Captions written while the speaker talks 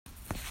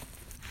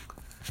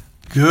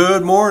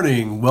Good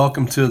morning.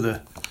 Welcome to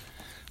the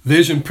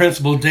Vision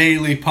Principle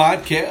Daily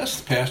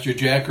Podcast. Pastor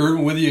Jack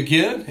Irvin with you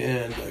again,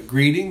 and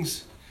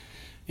greetings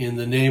in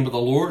the name of the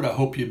Lord. I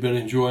hope you've been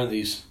enjoying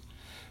these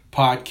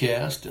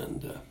podcasts.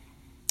 And,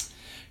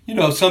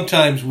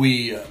 sometimes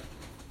we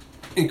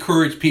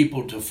encourage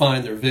people to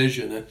find their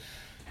vision. And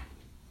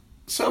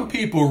some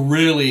people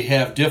really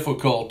have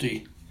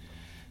difficulty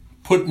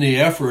putting the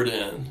effort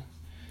in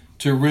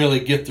to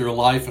really get their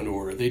life in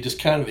order. They just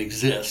kind of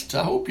exist.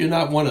 I hope you're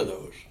not one of those.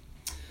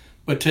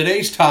 But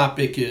today's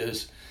topic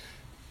is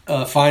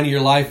Finding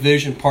Your Life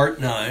Vision,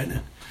 Part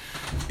 9.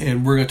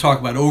 And we're going to talk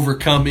about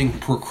overcoming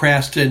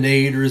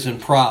procrastinators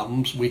and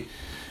problems.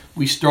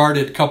 We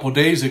started a couple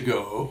days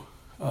ago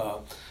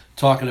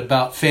talking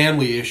about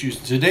family issues.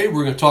 Today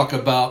we're going to talk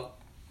about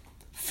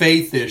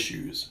faith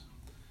issues.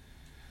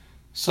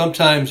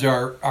 Sometimes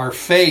our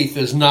faith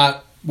is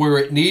not where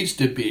it needs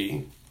to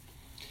be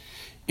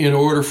in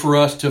order for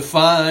us to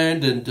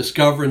find and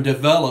discover and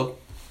develop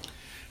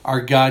our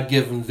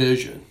God-given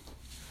vision.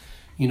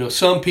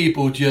 Some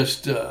people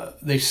just,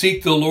 they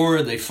seek the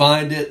Lord, they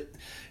find it,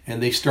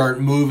 and they start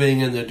moving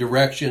in the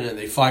direction, and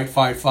they fight,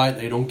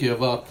 they don't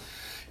give up.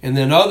 And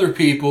then other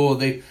people,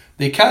 they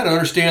kind of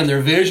understand their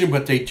vision,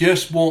 but they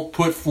just won't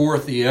put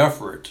forth the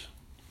effort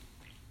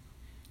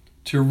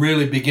to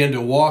really begin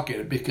to walk in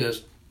it,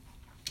 because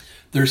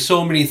there's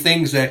so many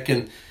things that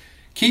can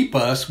keep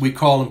us. We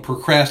call them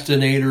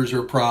procrastinators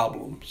or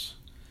problems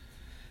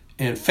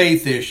and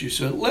faith issues.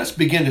 So let's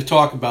begin to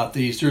talk about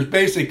these. There's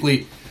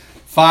basically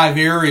 5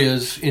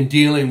 areas in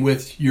dealing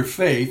with your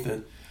faith,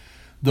 and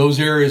those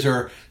areas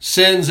are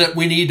sins that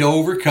we need to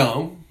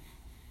overcome,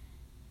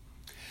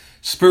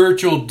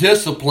 spiritual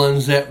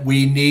disciplines that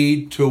we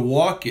need to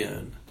walk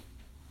in,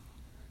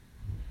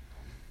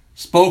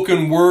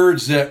 spoken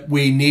words that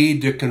we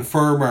need to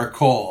confirm our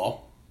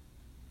call,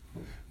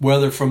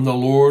 whether from the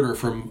Lord or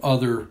from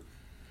other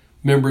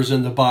members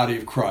in the body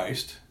of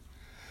Christ,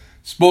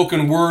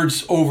 spoken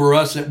words over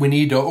us that we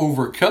need to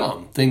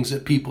overcome, things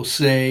that people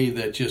say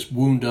that just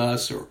wound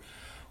us or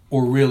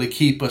really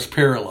keep us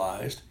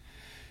paralyzed.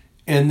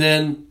 And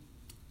then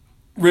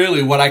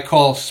really what I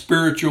call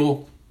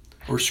spiritual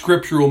or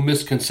scriptural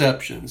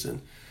misconceptions.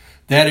 And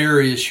that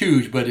area is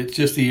huge, but it's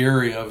just the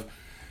area of,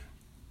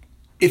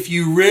 if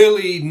you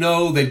really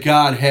know that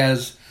God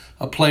has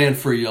a plan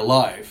for your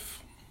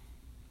life,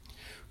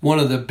 one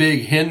of the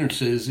big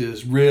hindrances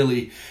is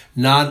really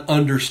not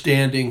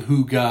understanding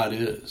who God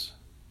is.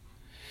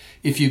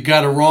 If you've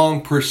got a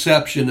wrong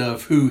perception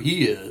of who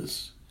He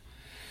is,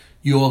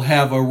 you'll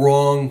have a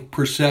wrong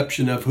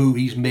perception of who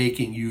He's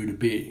making you to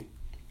be.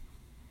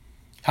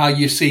 How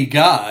you see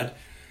God,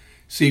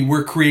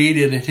 we're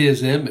created in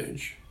His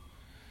image.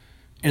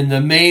 And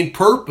the main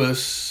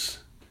purpose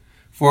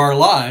for our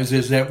lives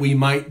is that we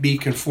might be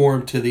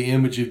conformed to the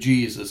image of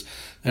Jesus.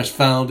 That's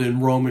found in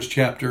Romans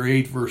chapter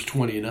 8, verse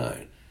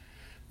 29.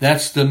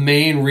 That's the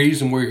main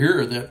reason we're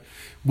here, that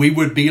we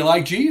would be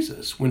like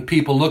Jesus. When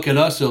people look at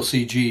us, they'll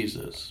see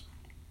Jesus.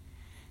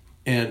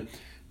 And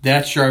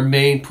that's our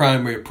main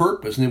primary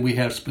purpose. And then we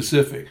have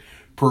specific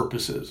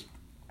purposes.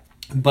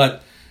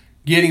 But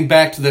getting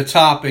back to the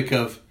topic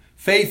of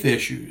faith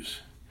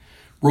issues,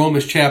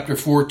 Romans chapter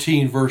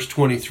 14, verse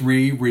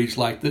 23 reads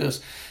like this.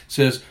 It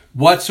says,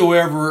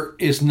 "Whatsoever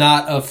is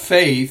not of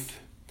faith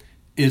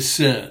is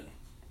sin."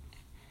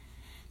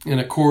 And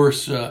of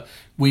course,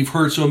 we've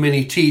heard so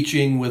many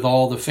teaching with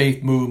all the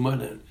faith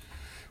movement and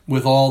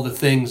with all the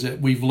things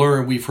that we've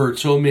learned. We've heard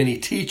so many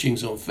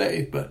teachings on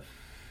faith, but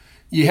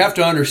you have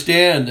to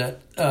understand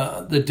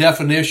that the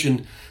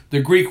definition, the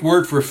Greek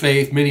word for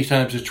faith, many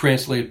times is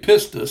translated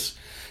pistis,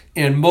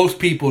 and most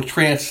people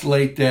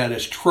translate that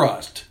as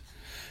trust.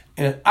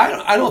 And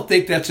I don't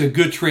think that's a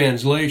good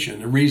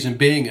translation. The reason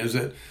being is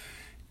that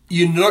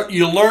you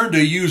learn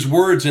to use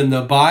words in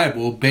the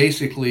Bible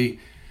basically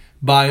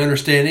by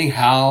understanding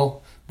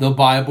how the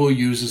Bible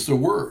uses the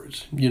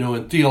words.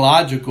 In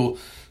theological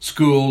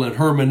school and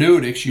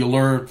hermeneutics, you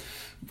learn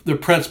the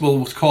principle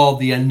was called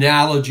the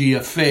analogy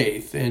of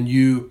faith, and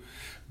you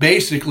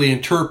basically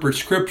interpret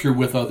Scripture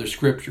with other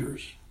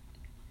Scriptures.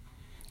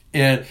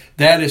 And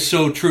that is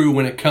so true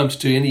when it comes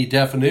to any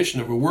definition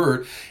of a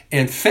word.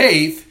 And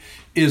faith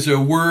is a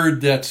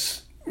word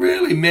that's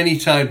really many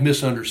times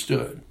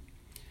misunderstood.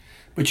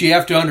 But you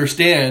have to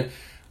understand,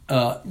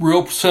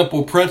 real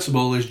simple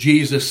principle is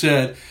Jesus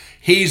said,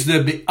 He's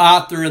the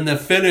author and the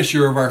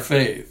finisher of our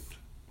faith.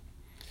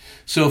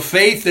 So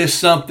faith is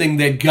something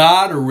that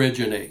God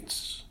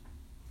originates.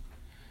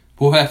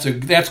 Well,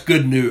 that's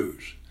good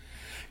news.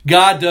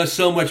 God does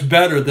so much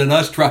better than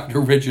us trying to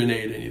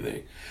originate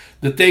anything.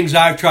 The things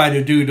I've tried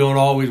to do don't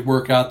always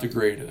work out the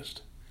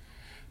greatest.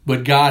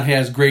 But God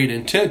has great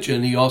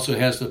intention. He also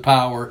has the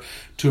power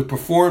to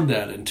perform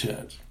that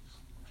intent.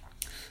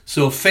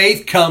 So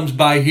faith comes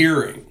by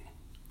hearing.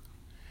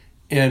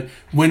 And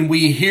when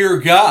we hear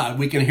God,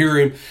 we can hear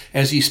Him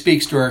as He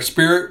speaks to our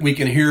spirit. We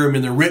can hear Him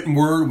in the written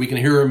word. We can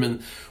hear Him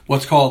in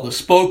what's called the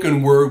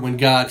spoken word, when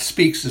God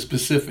speaks a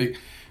specific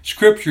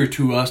scripture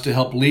to us to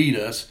help lead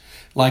us,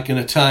 like in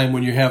a time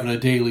when you're having a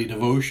daily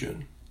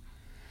devotion.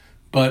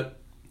 But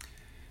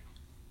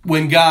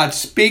when God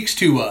speaks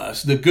to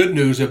us, the good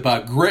news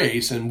about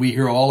grace, and we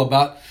hear all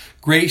about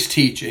grace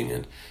teaching,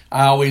 and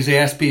I always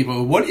ask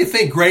people, what do you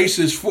think grace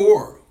is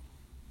for?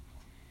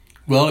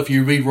 Well, if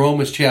you read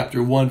Romans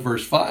chapter 1,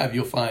 verse 5,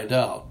 you'll find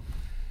out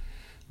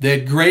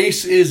that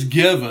grace is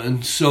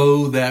given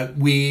so that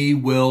we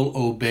will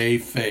obey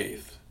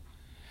faith.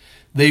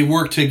 They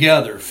work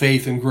together,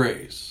 faith and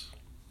grace.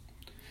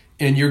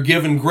 And you're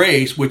given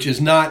grace, which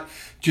is not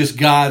just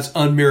God's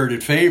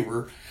unmerited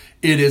favor.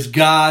 It is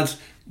God's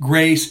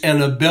grace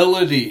and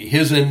ability,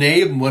 his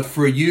enablement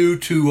for you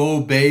to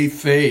obey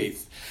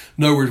faith.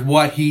 In other words,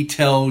 what he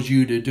tells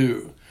you to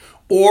do,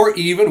 or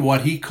even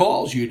what he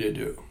calls you to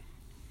do.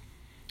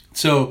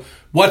 So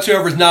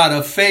whatsoever is not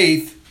of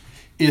faith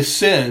is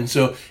sin.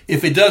 So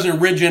if it doesn't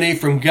originate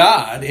from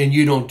God and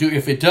you don't do,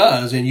 if it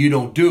does and you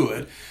don't do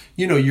it,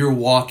 you're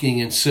walking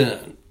in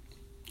sin.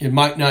 It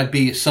might not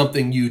be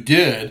something you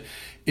did,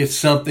 it's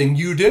something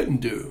you didn't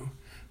do.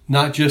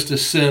 Not just a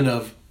sin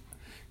of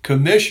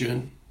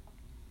commission,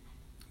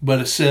 but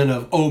a sin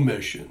of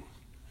omission.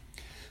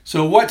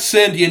 So what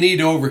sin do you need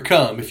to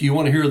overcome? If you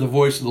want to hear the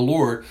voice of the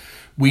Lord,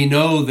 we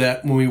know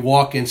that when we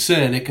walk in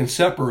sin, it can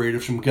separate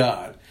us from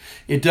God.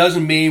 It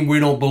doesn't mean we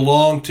don't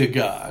belong to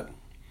God.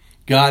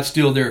 God's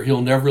still there.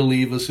 He'll never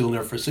leave us. He'll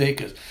never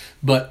forsake us.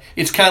 But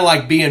it's kind of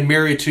like being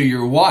married to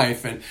your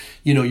wife and,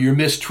 you're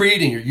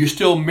mistreating her. You're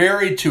still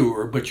married to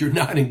her, but you're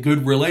not in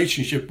good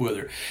relationship with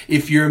her.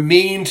 If you're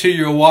mean to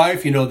your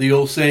wife, the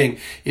old saying,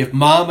 if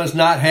mama's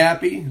not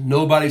happy,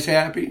 nobody's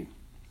happy.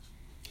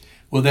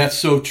 Well, that's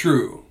so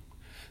true.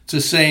 It's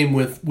the same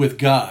with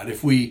God.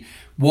 If we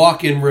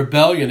walk in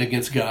rebellion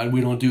against God,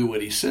 we don't do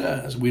what he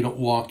says. We don't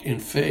walk in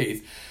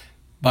faith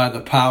by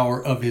the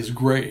power of his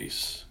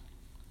grace.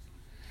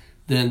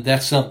 Then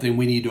that's something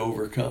we need to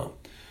overcome.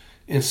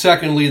 And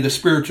secondly, the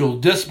spiritual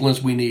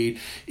disciplines we need.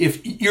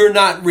 If you're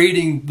not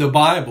reading the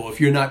Bible, if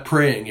you're not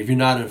praying, if you're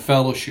not in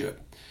fellowship,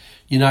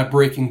 you're not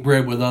breaking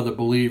bread with other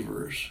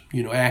believers.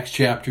 Acts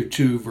chapter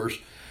 2, verse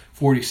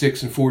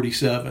 46 and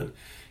 47.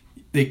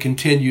 They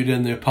continued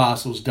in the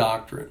apostles'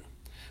 doctrine.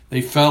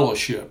 They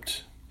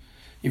fellowshipped.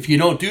 If you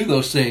don't do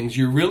those things,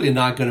 you're really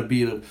not going to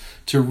be able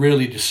to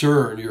really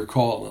discern your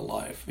call in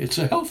life. It's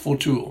a helpful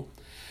tool.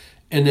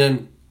 And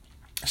then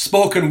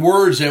spoken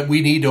words that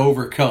we need to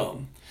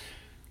overcome.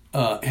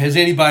 Has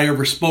anybody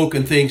ever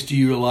spoken things to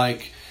you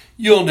like,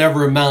 you'll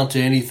never amount to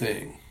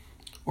anything,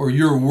 or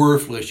you're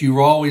worthless, you've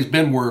always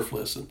been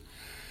worthless, and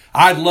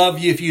I'd love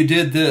you if you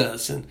did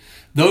this, and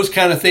those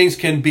kind of things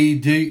can be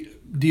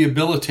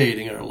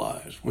debilitating in our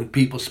lives. When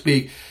people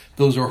speak,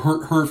 those are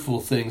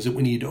hurtful things that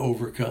we need to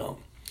overcome.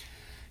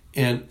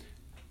 And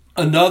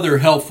another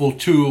helpful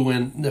tool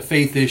in the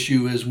faith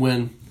issue is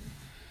when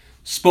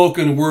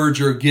spoken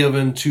words are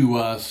given to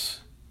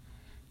us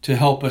to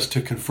help us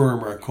to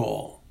confirm our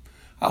call.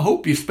 I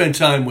hope you spend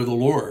time with the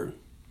Lord,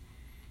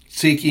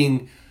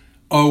 seeking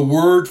a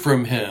word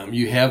from him.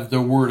 You have the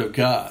word of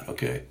God,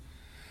 okay?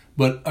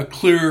 But a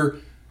clear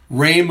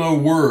rhema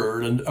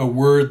word, and a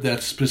word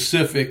that's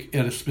specific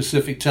at a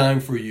specific time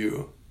for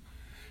you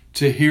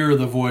to hear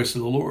the voice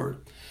of the Lord.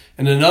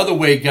 And another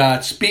way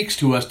God speaks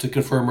to us to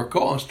confirm our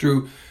call is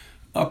through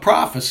a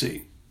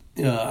prophecy.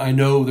 I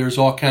know there's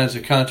all kinds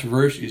of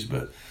controversies,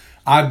 but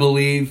I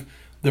believe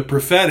the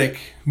prophetic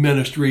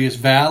ministry is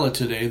valid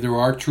today. There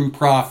are true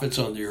prophets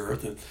on the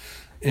earth.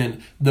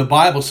 And the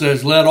Bible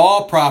says, let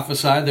all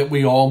prophesy that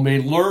we all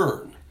may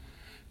learn.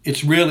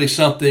 It's really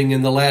something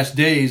in the last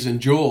days in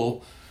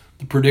Joel,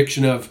 the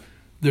prediction of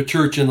the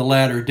church in the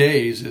latter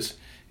days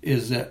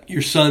is that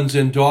your sons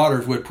and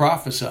daughters would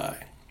prophesy.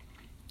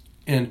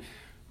 And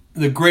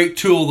the great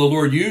tool the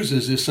Lord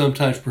uses is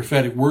sometimes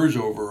prophetic words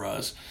over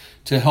us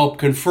to help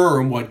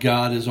confirm what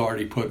God has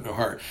already put in our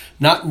heart.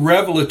 Not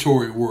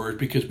revelatory words,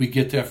 because we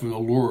get that from the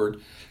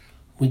Lord.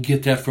 We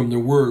get that from the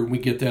Word. We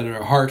get that in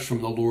our hearts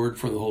from the Lord,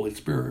 from the Holy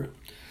Spirit.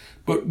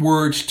 But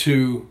words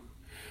to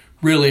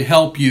really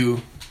help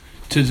you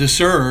to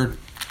discern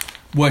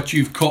what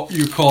you're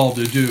called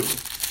to do.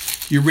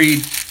 You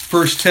read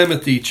 1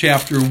 Timothy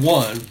chapter 1,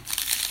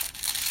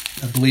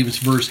 I believe it's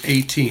verse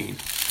 18.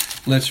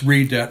 Let's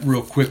read that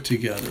real quick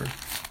together.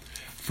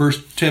 1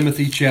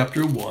 Timothy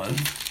chapter 1,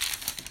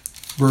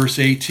 verse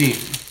 18.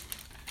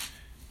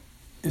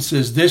 It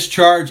says, this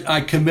charge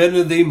I commend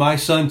to thee, my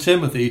son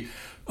Timothy,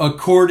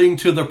 according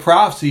to the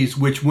prophecies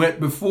which went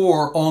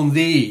before on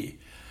thee,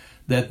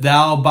 that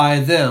thou by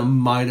them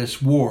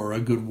mightest war a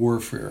good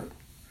warfare.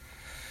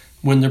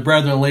 When the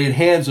brethren laid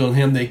hands on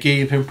him, they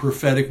gave him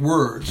prophetic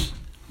words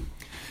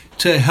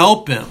to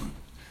help him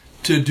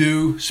to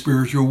do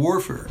spiritual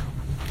warfare.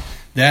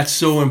 That's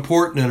so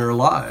important in our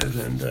lives.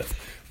 And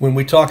when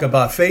we talk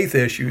about faith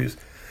issues,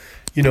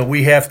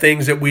 we have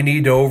things that we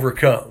need to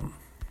overcome.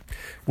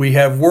 We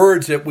have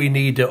words that we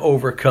need to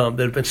overcome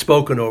that have been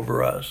spoken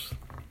over us.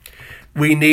 We need